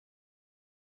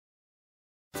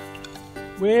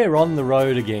We're on the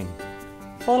road again.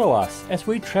 Follow us as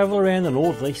we travel around the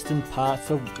northeastern parts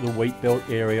of the wheat belt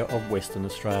area of Western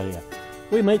Australia.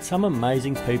 We meet some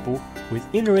amazing people with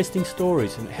interesting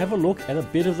stories and have a look at a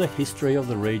bit of the history of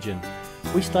the region.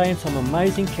 We stay in some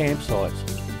amazing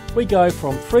campsites. We go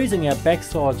from freezing our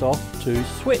backsides off to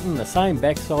sweating the same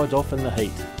backsides off in the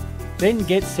heat, then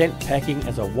get sent packing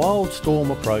as a wild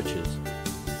storm approaches.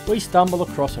 We stumble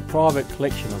across a private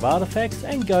collection of artefacts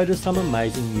and go to some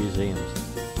amazing museums.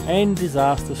 And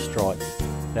disaster strikes.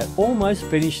 That almost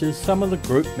finishes some of the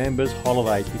group members'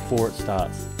 holidays before it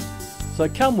starts. So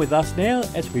come with us now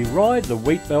as we ride the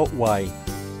Wheatbelt Way.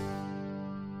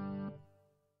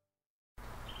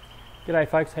 G'day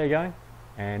folks, how you going?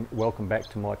 And welcome back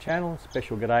to my channel.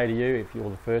 Special g'day to you if you're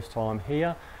the first time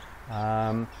here.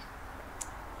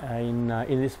 In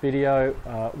this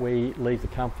video we leave the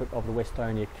comfort of the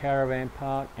Westonia Caravan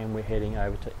Park and we're heading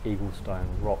over to Eaglestone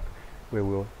Rock, where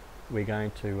we're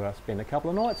going to spend a couple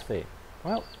of nights there.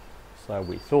 Well, so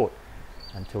we thought,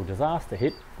 until disaster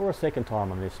hit for a second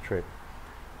time on this trip.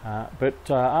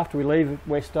 But after we leave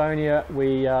Westonia,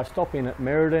 we stop in at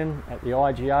Merredin at the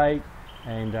IGA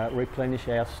and replenish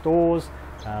our stores,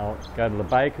 go to the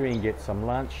bakery and get some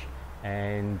lunch,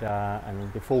 and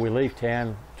before we leave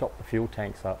town, top the fuel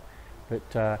tanks up.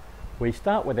 But we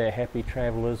start with our happy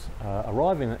travellers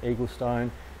arriving at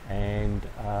Eaglestone, and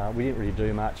we didn't really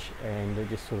do much, and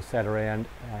just sort of sat around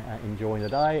enjoying the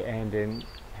day, and then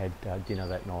had dinner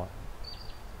that night.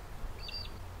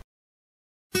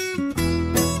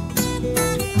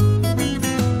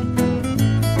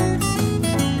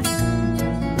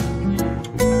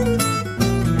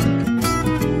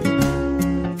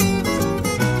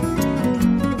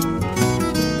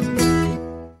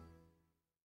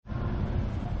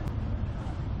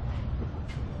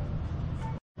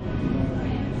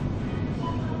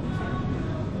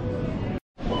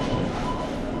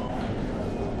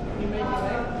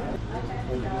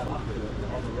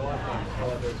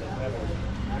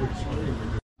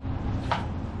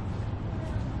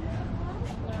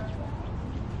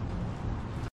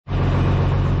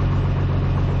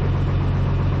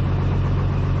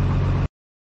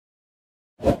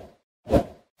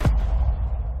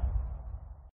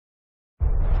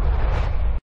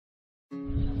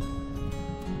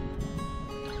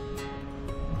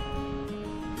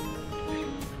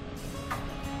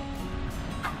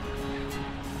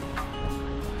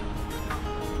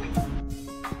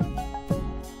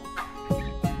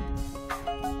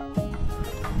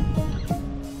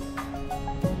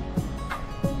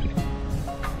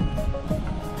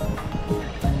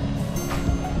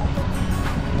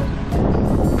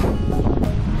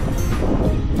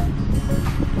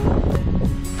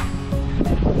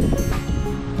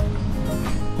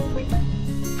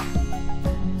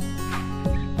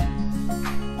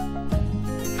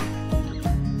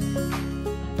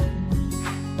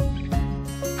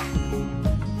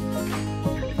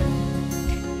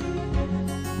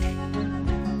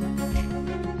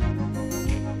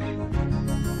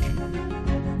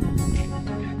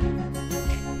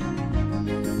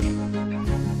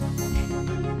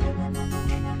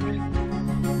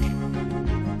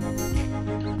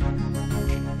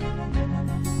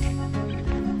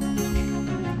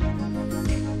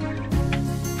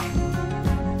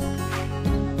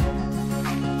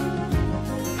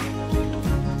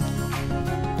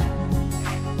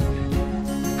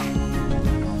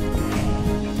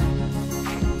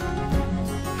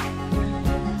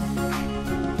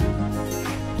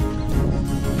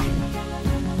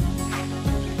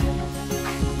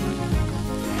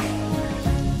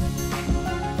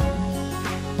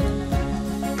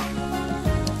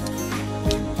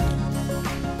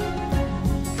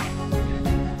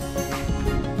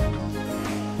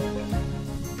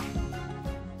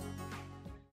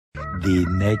 The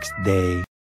next day.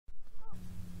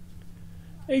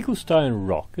 Eaglestone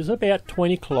Rock is about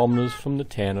 20 kilometres from the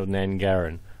town of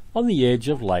Nangarran, on the edge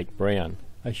of Lake Brown,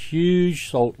 a huge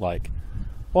salt lake.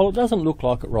 While it doesn't look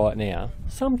like it right now,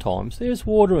 sometimes there's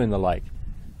water in the lake,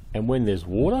 and when there's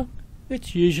water,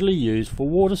 it's usually used for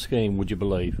water skiing, would you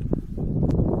believe?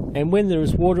 And when there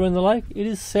is water in the lake, it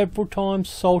is several times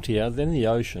saltier than the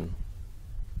ocean.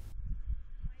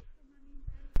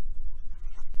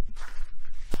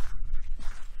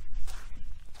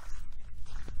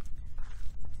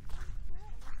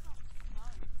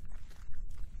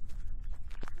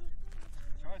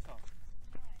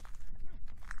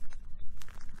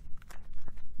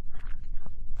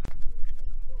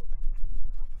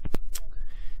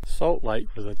 Salt lake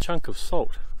with a chunk of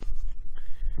salt.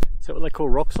 Is that what they call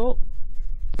rock salt?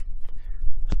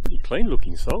 Pretty clean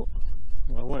looking salt.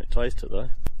 Well, I won't taste it though.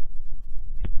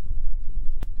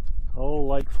 Whole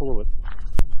lake full of it.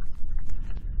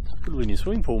 Put it in your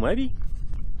swimming pool maybe.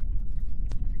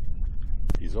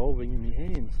 Dissolving in your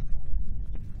hands.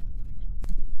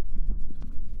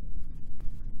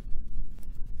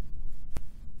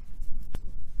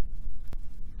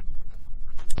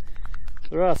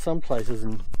 There are some places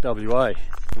in WA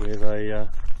where they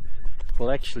will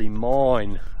actually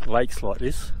mine lakes like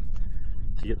this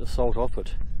to get the salt off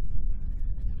it.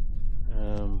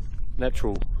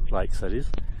 Natural lakes, that is.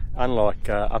 Unlike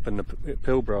up in the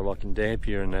Pilbara, like in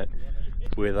Dampier and that,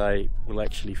 where they will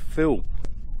actually fill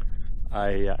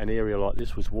an area like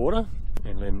this with water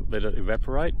and then let it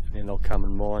evaporate, and then they'll come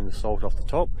and mine the salt off the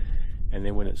top, and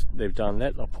then when they've done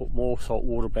that, they'll put more salt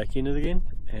water back in it again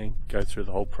and go through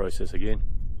the whole process again.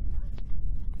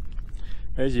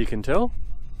 As you can tell,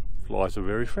 flies are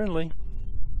very friendly.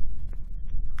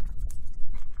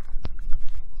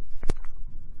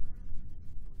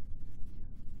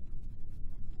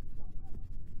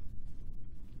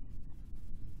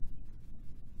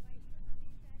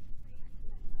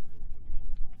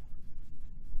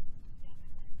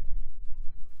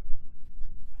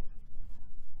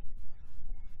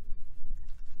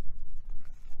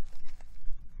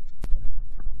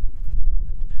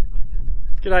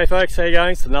 G'day folks, how you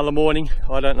going? It's another morning.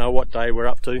 I don't know what day we're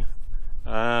up to.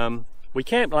 We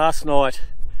camped last night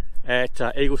at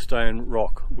Eaglestone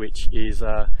Rock, which is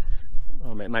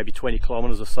maybe 20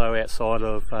 kilometres or so outside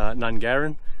of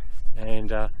Nungarran,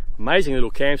 and amazing little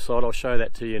campsite. I'll show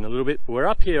that to you in a little bit. We're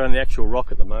up here on the actual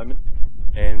rock at the moment,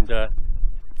 and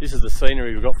this is the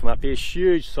scenery we've got from up here.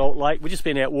 Huge salt lake. We've just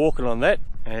been out walking on that,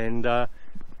 and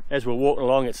as we're walking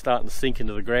along, it's starting to sink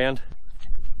into the ground.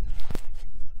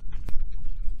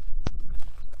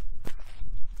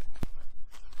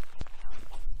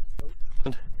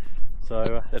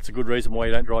 So that's a good reason why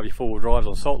you don't drive your four-wheel drives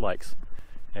on salt lakes.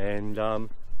 And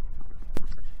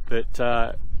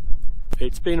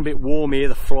it's been a bit warm here.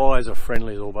 The flies are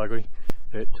friendly as all buggery,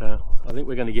 but I think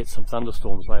we're going to get some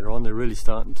thunderstorms later on. They're really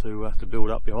starting to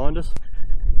build up behind us.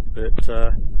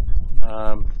 But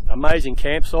amazing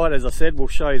campsite, as I said. We'll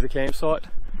show you the campsite.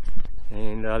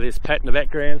 And there's Pat in the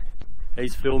background.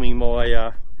 He's filming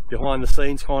my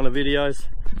behind-the-scenes kind of videos.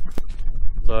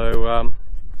 So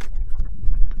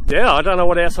yeah, I don't know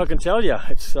what else I can tell you.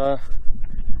 It's yeah,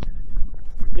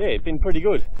 it's been pretty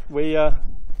good. We're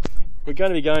going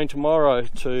to be going tomorrow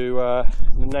to the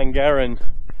Nungarran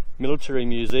Military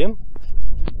Museum,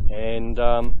 and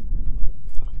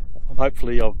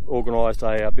hopefully I've organised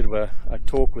a bit of a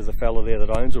talk with the fella there that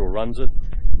owns it or runs it.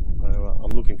 So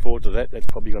I'm looking forward to that. That's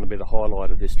probably going to be the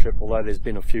highlight of this trip, although there's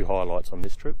been a few highlights on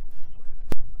this trip.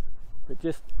 But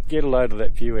just get a load of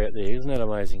that view out there, isn't that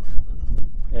amazing?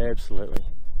 Absolutely.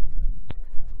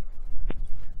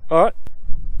 Alright,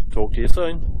 talk to you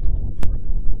soon.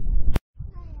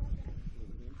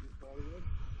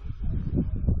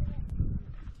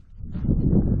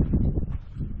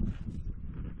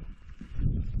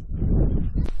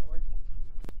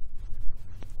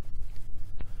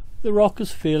 The rock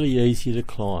is fairly easy to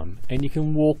climb, and you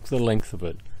can walk the length of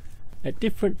it. At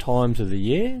different times of the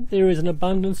year, there is an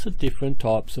abundance of different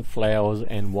types of flowers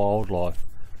and wildlife.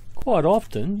 Quite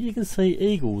often you can see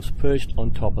eagles perched on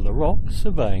top of the rock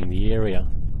surveying the area.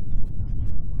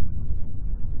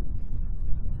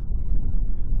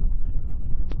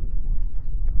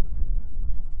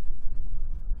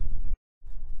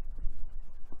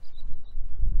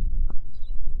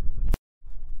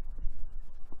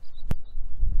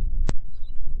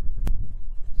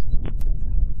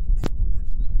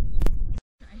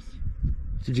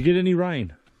 Did you get any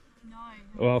rain? No.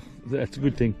 Well, that's a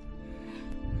good thing.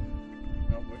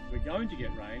 We're going to get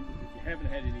rain, but you haven't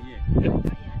had any yet. Yep. Not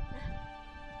yet.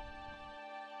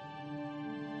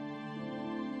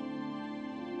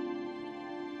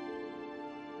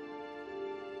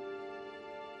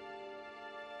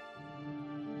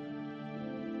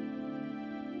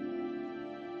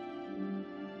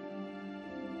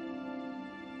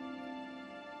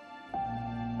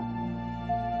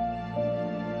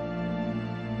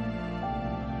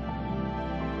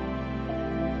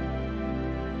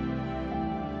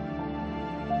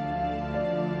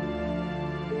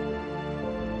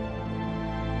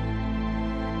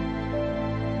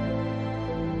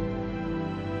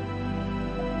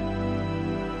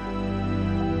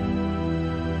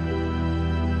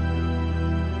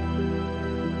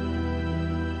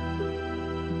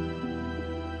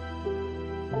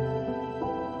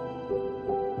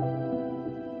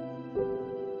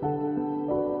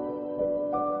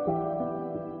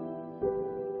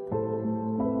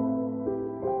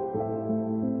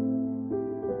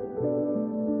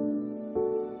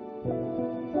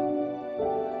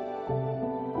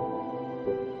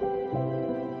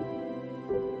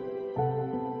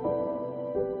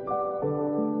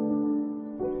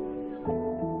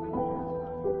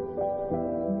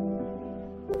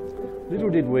 Little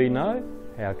did we know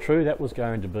how true that was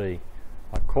going to be.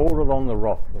 I called it on the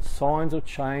rock. The signs of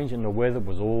change and the weather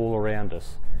was all around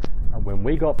us. When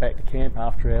we got back to camp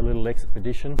after our little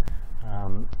expedition,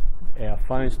 our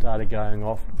phone started going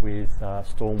off with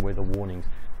storm weather warnings.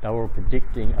 They were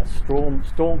predicting a storm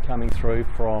coming through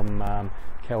from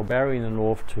Kalbarri in the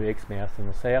north to Exmouth in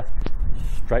the south,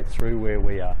 straight through where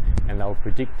we are, and they were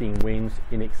predicting winds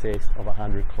in excess of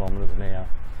 100 kilometres an hour.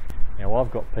 Now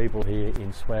I've got people here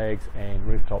in swags and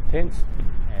rooftop tents,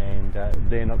 and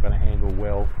they're not going to handle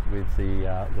well with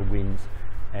the winds,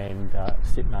 and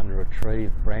sitting under a tree,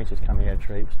 the branches coming out of the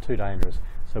tree, it was too dangerous.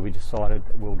 So we decided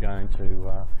that we were going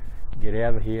to get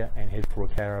out of here and head for a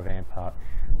caravan park.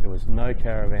 There was no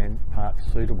caravan park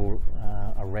suitable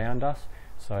around us,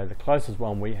 so the closest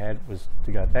one we had was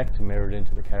to go back to Merredin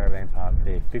to the caravan park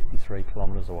there, 53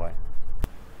 kilometres away.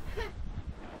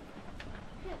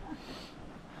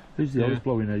 Who's the oldest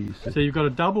bloke in there? You said? So you've got a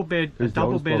double bed,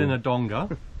 and a donga,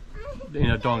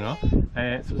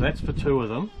 and so that's for two of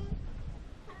them.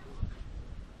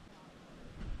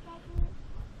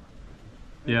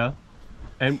 Yeah.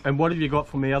 And what have you got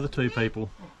from the other two people?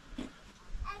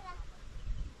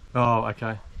 Oh,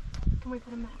 okay. Can we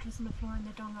put a mattress on the floor in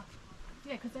the donga?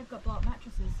 Yeah, because they've got block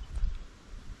mattresses.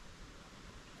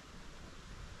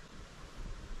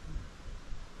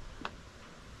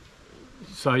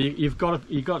 So you've got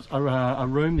a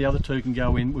room the other two can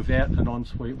go in without an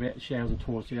ensuite, without showers and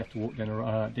toilets. You have to walk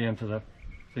down to the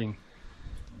thing.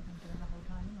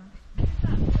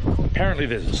 Apparently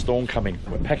there's a storm coming.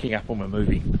 We're packing up and we're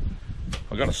moving.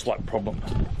 I've got a slight problem.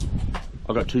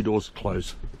 I've got two doors to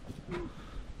close.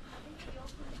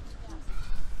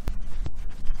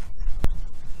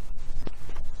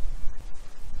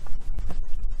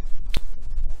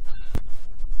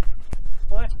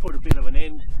 Well, that's put a bit of an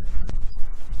end,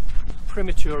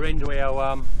 premature end to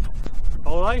our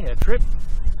holiday, our trip.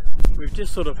 We've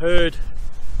just sort of heard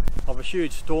of a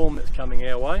huge storm that's coming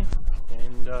our way,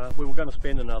 and we were going to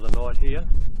spend another night here,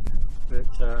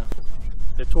 but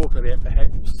they're talking about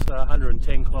perhaps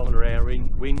 110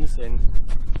 km/h winds, and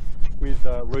with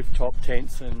rooftop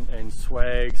tents and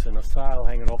swags and a sail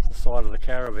hanging off the side of the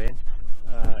caravan,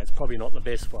 it's probably not the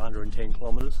best for 110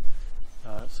 kilometres.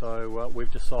 So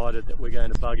we've decided that we're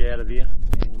going to bug out of here,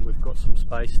 and we've got some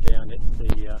space down at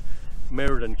the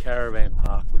Merredin Caravan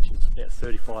Park, which is about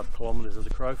 35 kilometres as the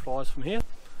crow flies from here.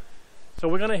 So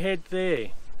we're going to head there,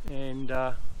 and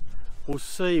we'll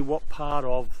see what part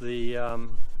of the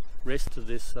rest of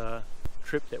this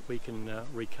trip that we can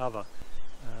recover,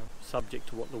 subject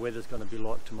to what the weather's going to be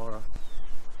like tomorrow.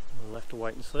 We'll have to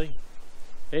wait and see.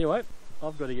 Anyway,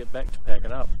 I've got to get back to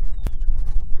packing up.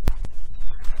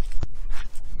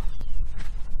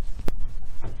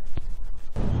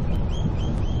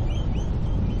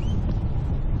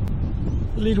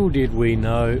 Little did we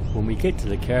know, when we get to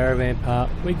the caravan park,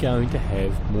 we're going to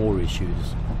have more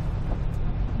issues.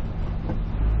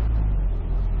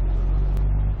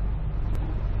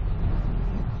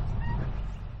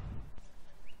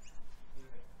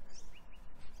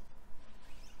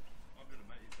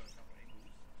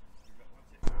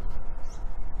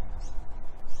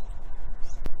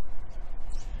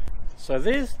 So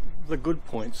there's the good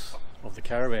points of the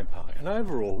caravan park, and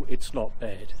overall it's not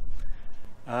bad.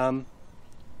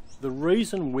 The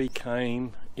reason we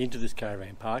came into this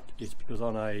caravan park is because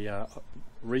on a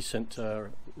recent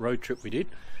road trip we did,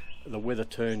 the weather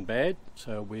turned bad,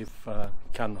 so we've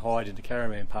come hide into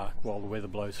caravan park while the weather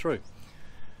blows through.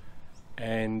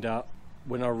 And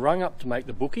when I rung up to make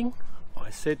the booking, I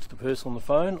said to the person on the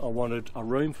phone I wanted a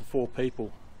room for 4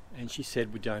 people, and she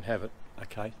said we don't have it.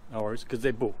 Okay, no worries, because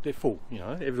they're booked, they're full, you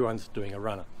know, everyone's doing a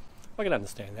runner. I can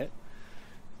understand that.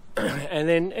 And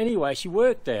then anyway, she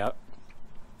worked out,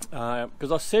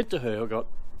 because I said to her, I've got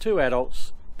 2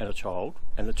 adults and a child,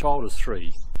 and the child is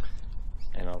 3,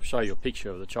 and I'll show you a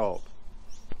picture of the child.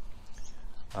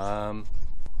 And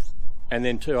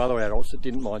then 2 other adults that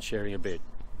didn't mind sharing a bed,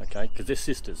 okay, because they're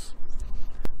sisters.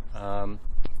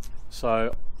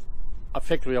 So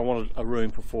effectively I wanted a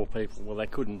room for 4 people. Well, they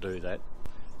couldn't do that.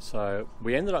 So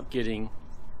we ended up getting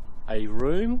a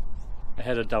room that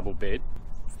had a double bed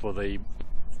for the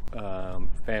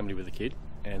family with a kid,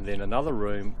 and then another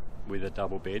room with a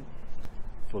double bed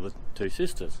for the 2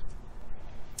 sisters.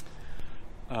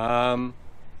 And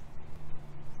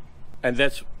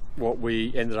that's what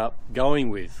we ended up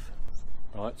going with.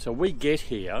 Right, so we get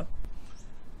here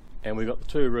and we've got the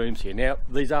 2 rooms here. Now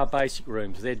these are basic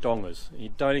rooms, they're dongas. You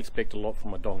don't expect a lot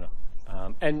from a donga.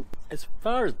 And as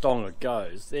far as donga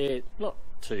goes, they're not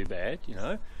too bad, you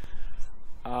know.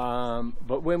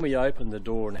 But when we opened the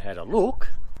door and had a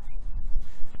look,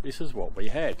 this is what we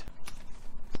had.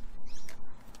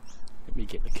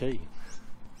 get the key.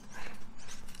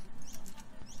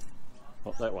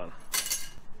 Not that one.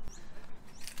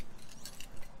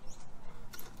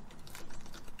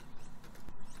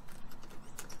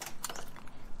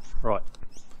 Right,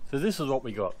 so this is what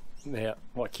we got. Now,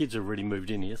 my kids have already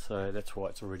moved in here, so that's why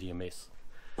it's already a mess.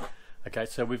 Okay,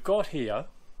 so we've got here,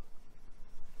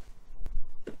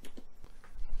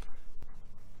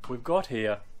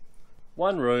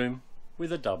 one room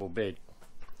with a double bed.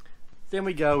 Then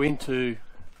we go into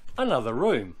another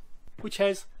room, which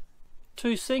has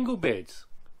 2 single beds,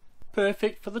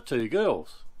 perfect for the 2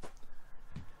 girls.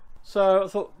 So I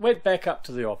thought, went back up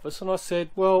to the office and I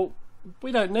said, well,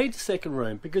 we don't need a second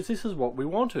room because this is what we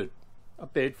wanted, a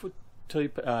bed for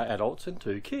 2 adults and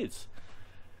 2 kids.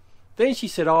 Then she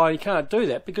said, oh, you can't do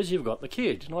that because you've got the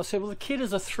kid. And I said, well, the kid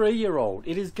is a 3-year-old.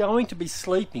 It is going to be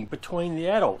sleeping between the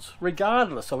adults,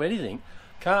 regardless of anything.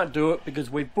 Can't do it because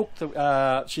we've booked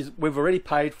the. We've already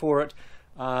paid for it,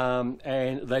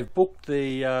 and they've booked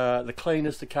the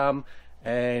cleaners to come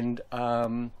and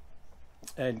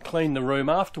clean the room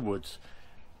afterwards.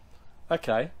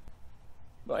 Okay.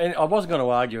 And I wasn't going to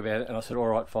argue about it, and I said, all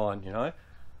right, fine, you know.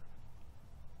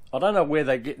 I don't know where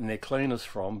they're getting their cleaners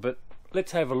from, but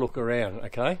let's have a look around,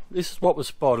 okay? This is what was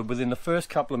spotted within the first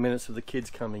couple of minutes of the kids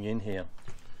coming in here.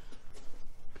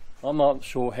 I'm not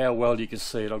sure how well you can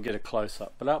see it, I'll get a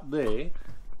close-up. But up there,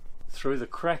 through the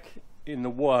crack in the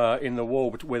wall,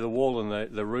 where the wall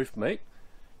and the roof meet,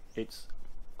 it's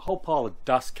a whole pile of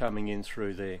dust coming in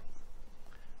through there.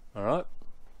 Alright?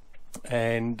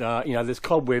 And you know, there's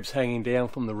cobwebs hanging down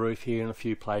from the roof here in a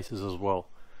few places as well.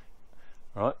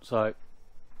 Right, so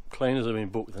cleaners have been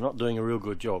booked. They're not doing a real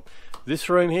good job. This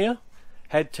room here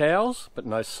had towels, but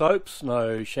no soaps,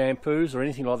 no shampoos or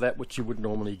anything like that which you would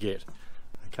normally get.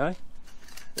 Okay,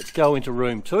 let's go into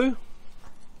room 2.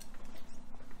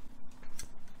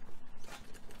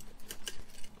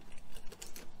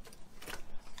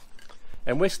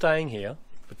 And we're staying here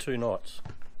for 2 nights.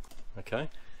 Okay.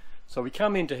 So we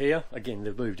come into here, again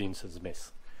they've moved in, so it's a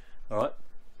mess. Alright,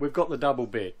 we've got the double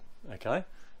bed, okay.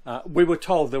 We were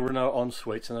told there were no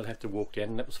en-suites and I'd have to walk down,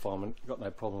 and that was fine, we've got no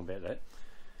problem about that.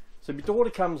 So my daughter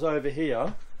comes over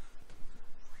here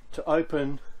to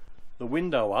open the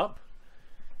window up,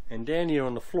 and down here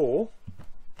on the floor,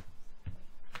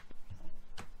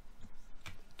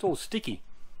 it's all sticky.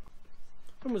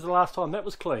 When was the last time that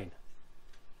was clean?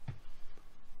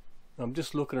 I'm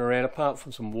just looking around, apart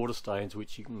from some water stains,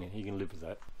 which you can live with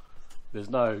that.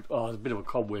 There's no, oh, there's a bit of a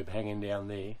cobweb hanging down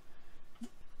there.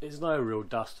 There's no real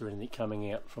dust or anything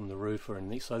coming out from the roof or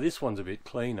anything, so this one's a bit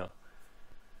cleaner.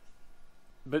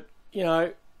 But, you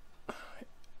know,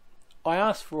 I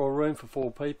asked for a room for 4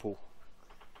 people,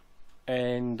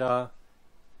 and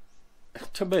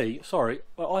to me, sorry,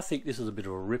 I think this is a bit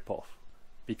of a rip-off,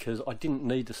 because I didn't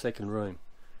need the second room.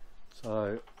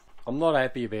 So, I'm not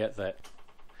happy about that.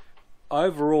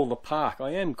 Overall, the park, I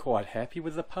am quite happy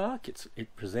with the park.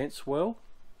 It presents well,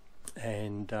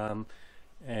 and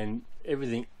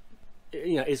everything,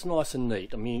 you know, it's nice and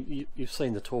neat. I mean, you've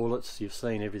seen the toilets, you've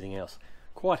seen everything else.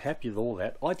 Quite happy with all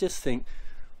that. I just think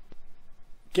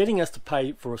getting us to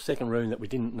pay for a second room that we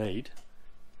didn't need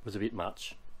was a bit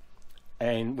much.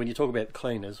 And when you talk about the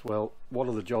cleaners, well, what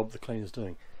are the job the cleaners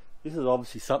doing? This is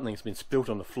obviously something that's been spilt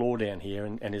on the floor down here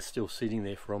and is still sitting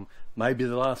there from maybe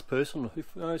the last person, who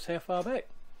knows how far back.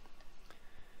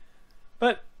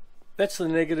 But that's the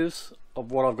negatives of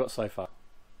what I've got so far.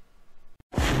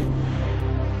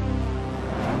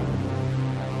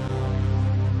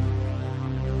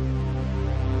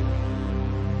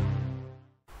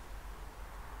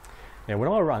 Now when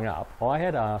I rung up, I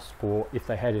had asked for if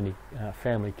they had any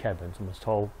family cabins, and was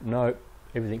told no,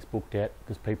 everything's booked out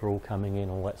because people are all coming in,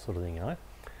 all that sort of thing, you know.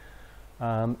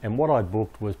 And what I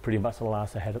booked was pretty much the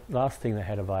last thing they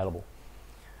had available.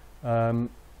 Now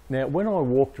when I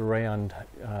walked around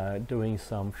doing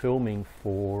some filming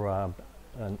for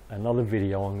another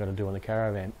video I'm going to do on the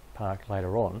caravan park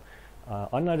later on,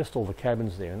 I noticed all the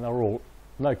cabins there, and they were all,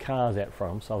 no cars out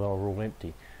front them, so they were all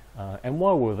empty. And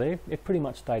while we were there, it pretty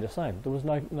much stayed the same. There was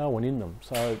no one in them.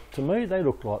 So to me, they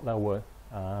looked like they were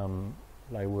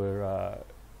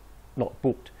not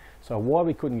booked. So why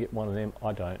we couldn't get one of them,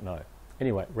 I don't know.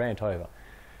 Anyway, rant over.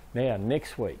 Now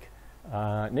next week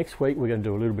we're going to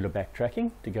do a little bit of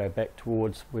backtracking to go back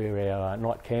towards where our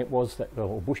night camp was,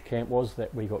 or bush camp was,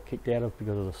 that we got kicked out of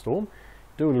because of the storm.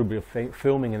 Do a little bit of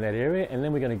filming in that area, and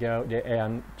then we're going to go down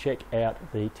and check out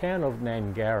the town of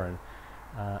Nangaran.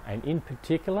 And in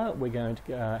particular, we're going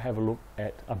to have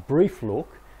a brief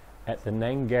look at the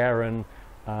Nangaran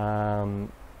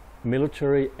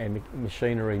Military and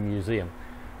Machinery Museum.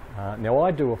 Now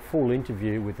I do a full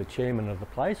interview with the chairman of the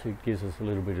place, who gives us a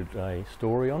little bit of a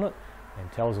story on it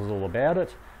and tells us all about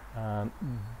it,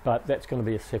 but that's going to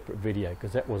be a separate video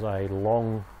because that was a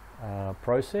long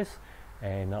process,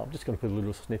 and I'm just going to put a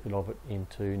little snippet of it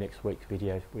into next week's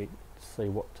video to see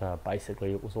what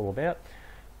basically it was all about.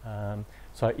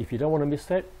 So if you don't want to miss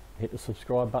that, hit the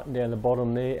subscribe button down the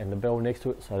bottom there and the bell next to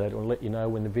it so that it will let you know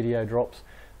when the video drops.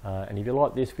 And if you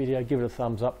like this video, give it a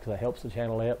thumbs up because it helps the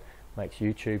channel out, makes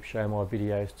YouTube show my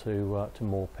videos to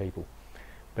more people.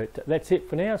 But that's it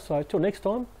for now, so till next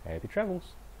time, happy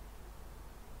travels.